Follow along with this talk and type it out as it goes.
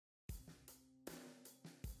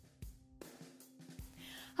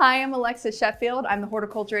Hi, I'm Alexis Sheffield. I'm the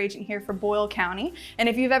horticulture agent here for Boyle County. And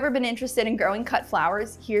if you've ever been interested in growing cut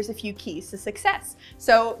flowers, here's a few keys to success.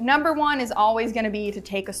 So number one is always going to be to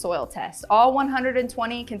take a soil test. All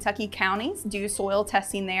 120 Kentucky counties do soil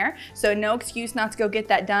testing there, so no excuse not to go get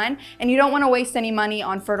that done. And you don't want to waste any money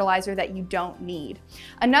on fertilizer that you don't need.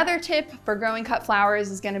 Another tip for growing cut flowers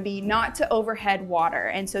is going to be not to overhead water.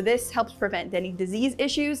 And so this helps prevent any disease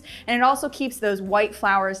issues, and it also keeps those white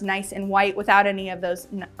flowers nice and white without any of those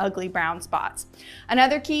ugly brown spots.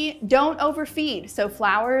 Another key, don't overfeed. So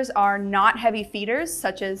flowers are not heavy feeders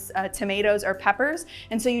such as tomatoes or peppers,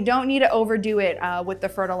 and so you don't need to overdo it with the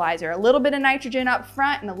fertilizer. A little bit of nitrogen up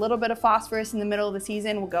front and a little bit of phosphorus in the middle of the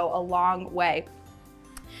season will go a long way.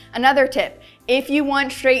 Another tip, if you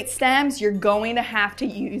want straight stems, you're going to have to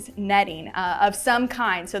use netting of some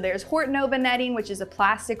kind. So there's Hortinova netting, which is a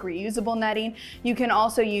plastic reusable netting. You can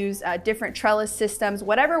also use different trellis systems,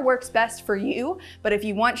 whatever works best for you. But if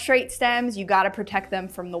you want straight stems, you got to protect them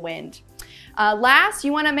from the wind. Last,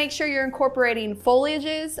 you want to make sure you're incorporating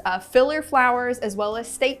foliages, filler flowers, as well as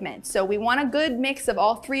statements. So we want a good mix of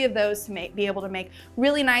all three of those to be able to make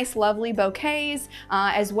really nice, lovely bouquets,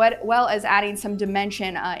 as well as adding some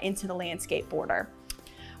dimension into the landscape border.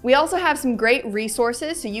 We also have some great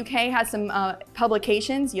resources. So UK has some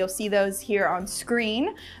publications. You'll see those here on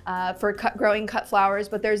screen for growing cut flowers,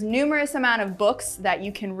 but there's numerous amount of books that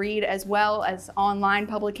you can read as well as online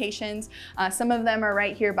publications. Some of them are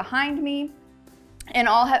right here behind me, and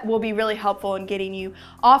all will be really helpful in getting you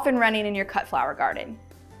off and running in your cut flower garden.